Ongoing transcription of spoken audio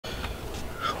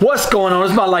What's going on?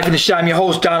 It's My Life in the Shot. I'm your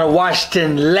host, Donald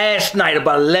Washington. Last night,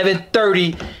 about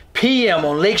 11:30 p.m.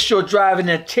 on Lakeshore Drive in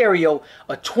Ontario,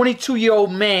 a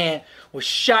 22-year-old man was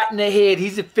shot in the head.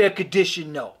 He's in fair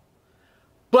condition, though.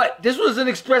 But this was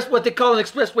what they call an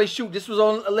expressway shoot. This was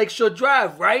on a Lakeshore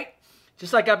Drive, right?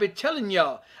 Just like I've been telling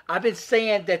y'all. I've been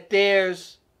saying that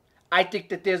I think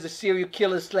that there's a serial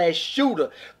killer / shooter.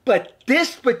 But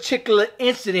this particular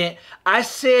incident, I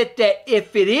said that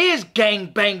if it is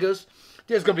gangbangers,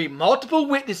 there's going to be multiple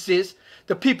witnesses.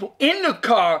 The people in the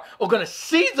car are going to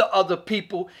see the other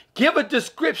people, give a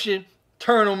description,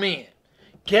 turn them in.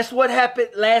 Guess what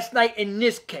happened last night in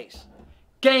this case?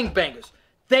 Gangbangers.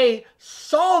 They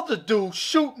saw the dude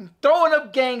shooting, throwing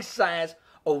up gang signs,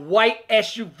 a white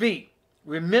SUV.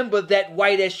 Remember that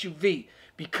white SUV,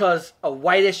 because a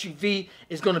white SUV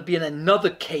is going to be in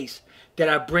another case that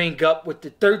I bring up with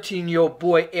the 13-year-old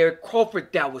boy, Eric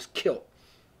Crawford, that was killed.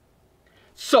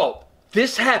 So,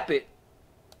 this happened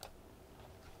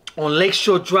on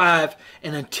Lakeshore Drive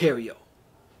in Ontario.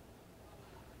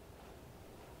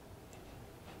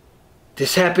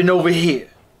 This happened over here.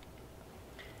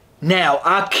 Now,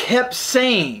 I kept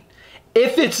saying,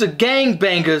 if it's a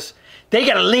gangbangers, they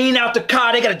got to lean out the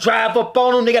car, they got to drive up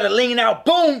on them, they got to lean out,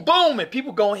 boom, boom, and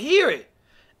people going to hear it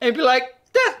and be like,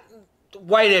 that's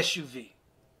white SUV.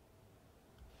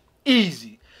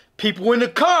 Easy. People in the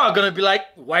car are going to be like,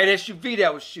 white SUV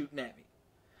that was shooting at me.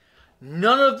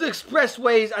 None of the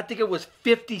expressways, I think it was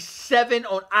 57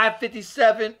 on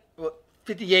I-57, or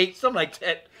 58, something like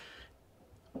that.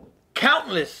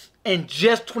 Countless in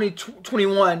just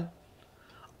 2021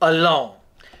 alone.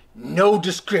 No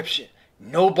description.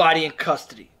 Nobody in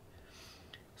custody.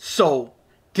 So,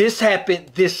 this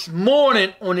happened this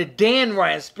morning on the Dan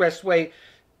Ryan Expressway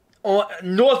on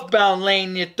northbound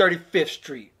lane near 35th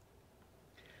Street.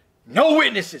 No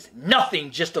witnesses, nothing,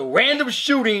 just a random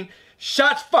shooting.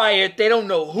 Shots fired. They don't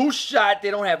know who shot.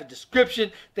 They don't have a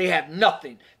description. They have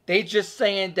nothing. They just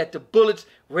saying that the bullets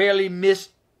rarely missed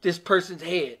this person's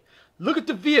head. Look at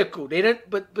the vehicle. They didn't.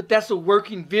 But that's a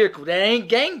working vehicle. That ain't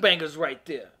gangbangers right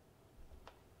there.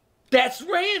 That's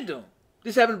random.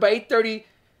 This happened by 8:30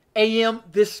 a.m.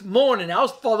 this morning. I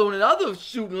was following another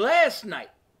shooting last night.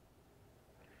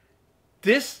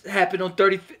 This happened on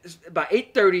by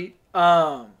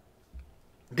 8:30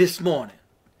 this morning.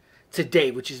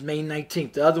 Today, which is May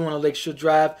 19th. The other one on Lakeshore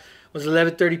Drive was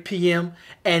 11:30 p.m.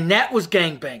 And that was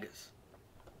gangbangers.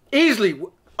 Easily.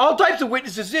 All types of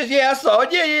witnesses says, yeah, I saw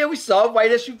it. Yeah, we saw it.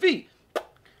 White SUV.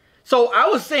 So I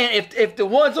was saying, if the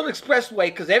ones on the expressway,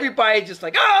 because everybody just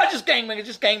like, just gangbangers,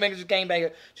 just gangbangers, just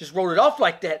gangbangers, just wrote it off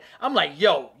like that. I'm like,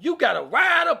 yo, you got to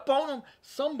ride up on them.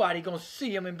 Somebody going to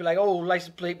see them and be like, oh,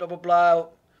 license plate, blah, blah, blah.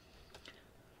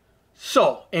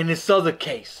 So, in this other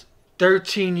case,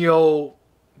 13-year-old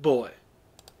boy,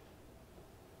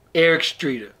 Eric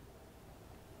Streeter,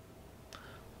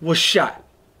 was shot.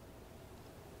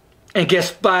 And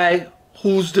guess by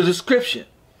who's the description?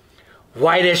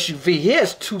 White SUV. He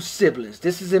has two siblings.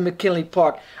 This is in McKinley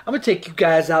Park. I'm going to take you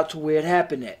guys out to where it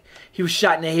happened at. He was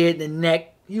shot in the head and the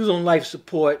neck. He was on life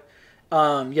support.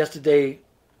 Yesterday,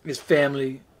 his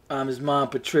family, his mom,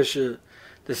 Patricia,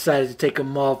 decided to take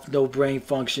him off. No brain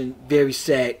function. Very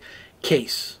sad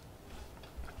case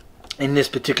in this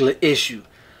particular issue.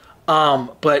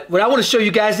 But what I want to show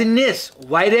you guys in this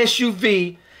white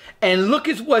SUV, and look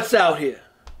at what's out here.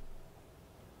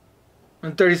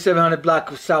 On 3700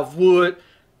 block of Southwood,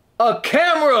 a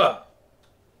camera.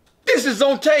 This is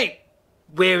on tape.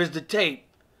 Where is the tape?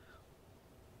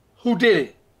 Who did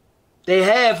it? They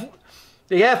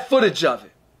have footage of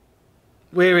it.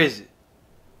 Where is it?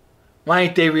 Why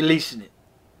ain't they releasing it?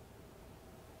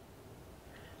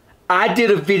 I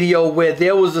did a video where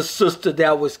there was a sister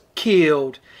that was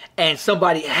killed and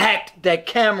somebody hacked that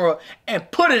camera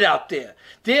and put it out there.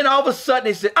 Then all of a sudden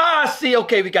they said, see,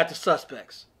 okay, we got the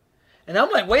suspects. And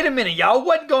I'm like, wait a minute, y'all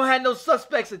wasn't going to have no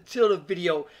suspects until the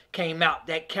video came out.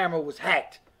 That camera was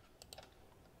hacked.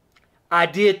 I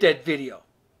did that video.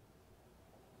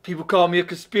 People call me a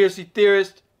conspiracy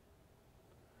theorist.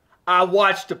 I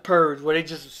watched The Purge, where they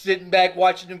just was sitting back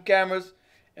watching them cameras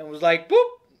and was like, boop,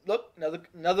 look,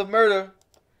 another murder.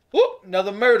 Whoop,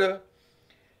 another murder.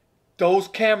 Those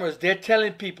cameras, they're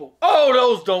telling people, oh,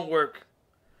 those don't work.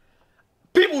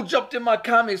 People jumped in my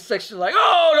comment section like,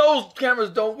 oh, those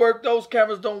cameras don't work, those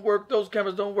cameras don't work, those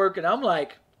cameras don't work. And I'm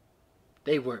like,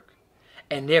 they work.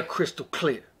 And they're crystal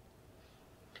clear.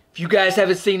 If you guys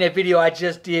haven't seen that video I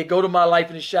just did, go to My Life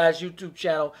in the Shot's YouTube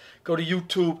channel. Go to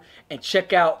YouTube and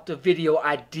check out the video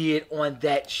I did on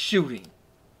that shooting.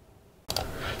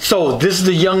 So this is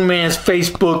the young man's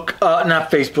Facebook,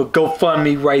 not Facebook,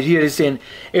 GoFundMe right here. They're saying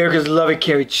Erica's loving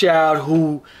carry child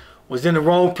who was in the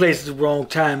wrong place at the wrong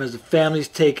time as the families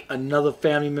take another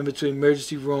family member to the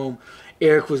emergency room.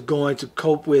 Eric was going to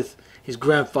cope with his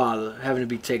grandfather having to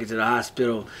be taken to the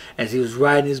hospital as he was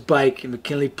riding his bike in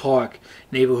McKinley Park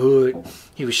neighborhood.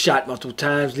 He was shot multiple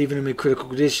times, leaving him in critical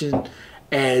condition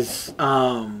as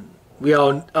we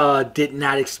all did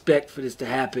not expect for this to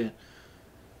happen.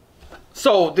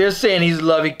 So they're saying he's a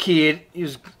loving kid. He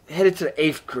was headed to the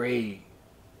 8th grade.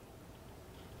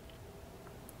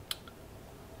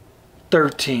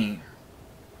 13.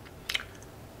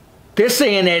 They're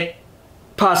saying that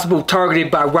possible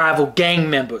targeted by rival gang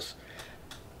members.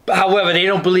 However, they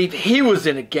don't believe he was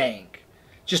in a gang.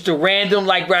 Just a random,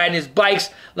 like riding his bikes,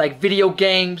 like video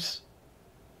games.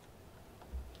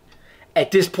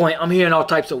 At this point, I'm hearing all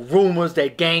types of rumors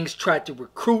that gangs tried to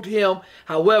recruit him.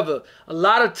 However, a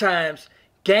lot of times,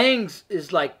 gangs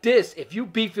is like this. If you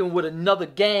beefing with another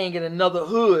gang in another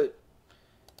hood,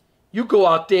 you go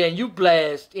out there and you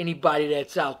blast anybody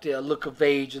that's out there, look of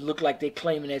age, and look like they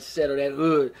claiming that set or that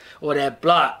hood or that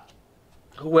block.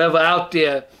 Whoever out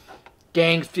there,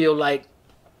 gangs feel like,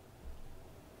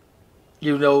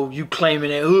 you know, you claiming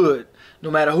that hood, no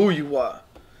matter who you are.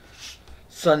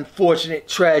 It's unfortunate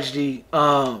tragedy.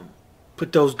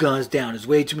 Put those guns down. There's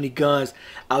way too many guns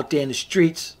out there in the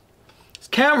streets. There's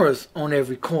cameras on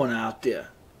every corner out there.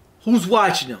 Who's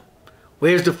watching them?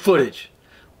 Where's the footage?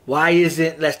 Why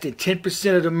isn't less than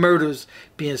 10% of the murders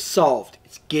being solved?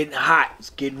 It's getting hot. It's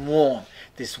getting warm.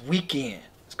 This weekend,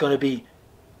 it's going to be,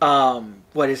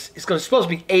 it's supposed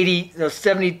to be 80,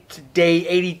 70 today,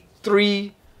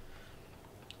 83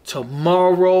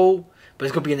 tomorrow, but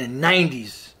it's going to be in the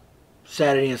 90s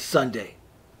Saturday and Sunday.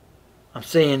 I'm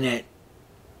saying that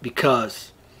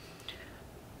because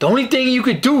the only thing you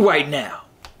could do right now,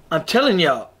 I'm telling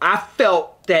y'all, I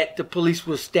felt that the police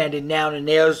was standing down and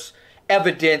there's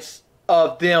evidence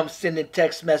of them sending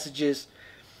text messages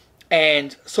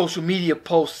and social media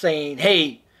posts saying,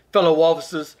 hey, fellow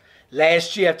officers,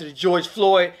 last year after the George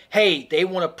Floyd, hey, they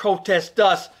want to protest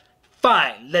us.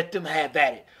 Fine, let them have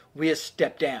at it. We'll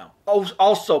step down.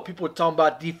 Also, people were talking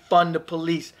about defund the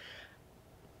police.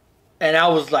 And I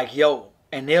was like, yo.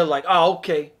 And they're like, oh,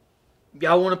 okay.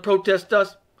 Y'all want to protest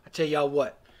us? I tell y'all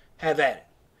what. Have at it.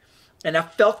 And I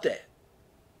felt that.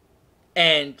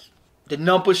 And the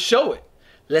numbers show it.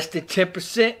 Less than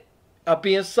 10% are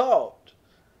being solved.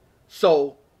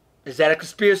 So, is that a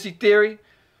conspiracy theory?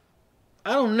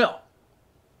 I don't know.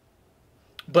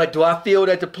 But do I feel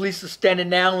that the police are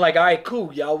standing down like, all right,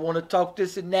 cool. Y'all want to talk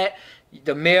this and that.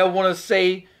 The mayor want to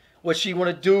say what she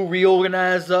want to do,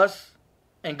 reorganize us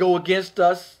and go against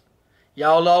us.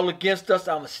 Y'all all against us,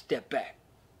 I'm going to step back.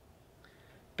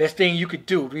 Best thing you could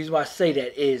do, the reason why I say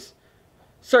that is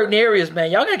certain areas, man,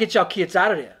 y'all got to get y'all kids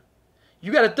out of there.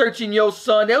 You got a 13-year-old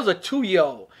son. There was a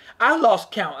 2-year-old. I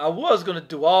lost count. I was going to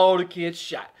do all the kids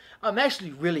shot. I'm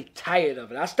actually really tired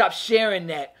of it. I stopped sharing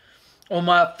that on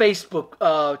my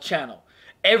Facebook channel.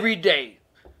 Every day,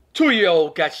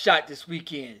 2-year-old got shot this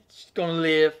weekend. She's going to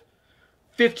live.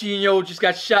 15-year-old just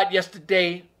got shot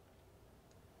yesterday.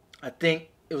 I think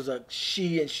it was a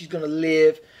she and she's going to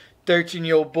live.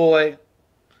 13-year-old boy.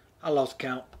 I lost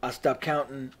count. I stopped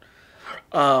counting.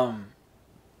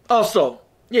 Also,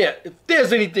 yeah, if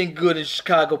there's anything good in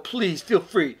Chicago, please feel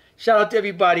free. Shout out to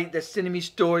everybody that's sending me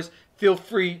stories. Feel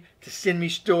free to send me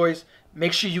stories.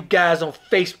 Make sure you guys on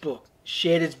Facebook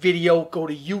share this video. Go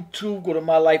to YouTube. Go to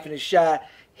My Life in the Shot.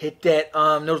 Hit that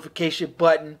notification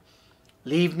button.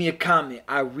 Leave me a comment.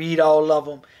 I read all of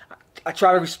them. I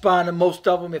try to respond to most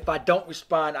of them. If I don't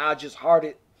respond, I'll just heart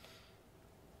it.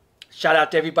 Shout out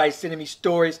to everybody sending me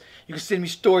stories. You can send me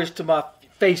stories to my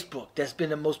Facebook. That's been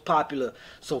the most popular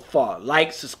so far.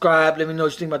 Like, subscribe. Let me know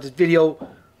what you think about this video.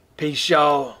 Peace,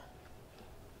 y'all.